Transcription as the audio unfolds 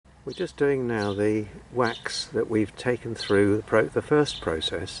We're just doing now the wax that we've taken through the first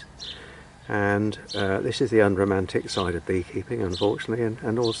process, and this is the unromantic side of beekeeping, unfortunately,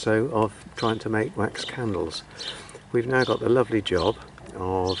 and also of trying to make wax candles. We've now got the lovely job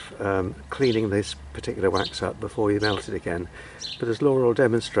of cleaning this particular wax up before you melt it again, but as Laura will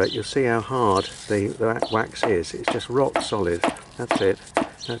demonstrate, you'll see how hard the wax is. It's just rock solid. That's it.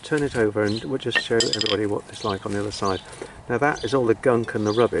 Now turn it over and we'll just show everybody what it's like on the other side. Now that is all the gunk and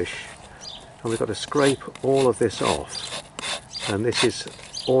the rubbish, and we've got to scrape all of this off, and this is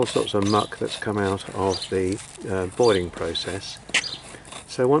all sorts of muck that's come out of the boiling process.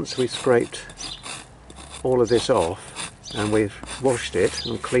 So once we've scraped all of this off and we've washed it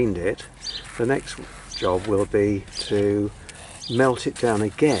and cleaned it, the next job will be to melt it down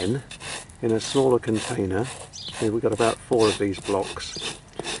again in a smaller container. So we've got about 4 of these blocks,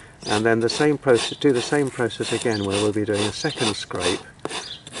 and then the same process, do the same process again, where we'll be doing a second scrape,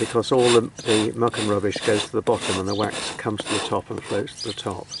 because all the muck and rubbish goes to the bottom and the wax comes to the top and floats to the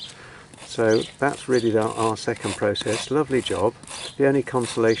top. So that's really our second process. Lovely job. The only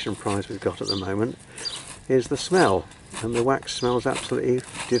consolation prize we've got at the moment is the smell, and the wax smells absolutely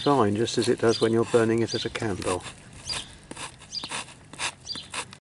divine, just as it does when you're burning it as a candle.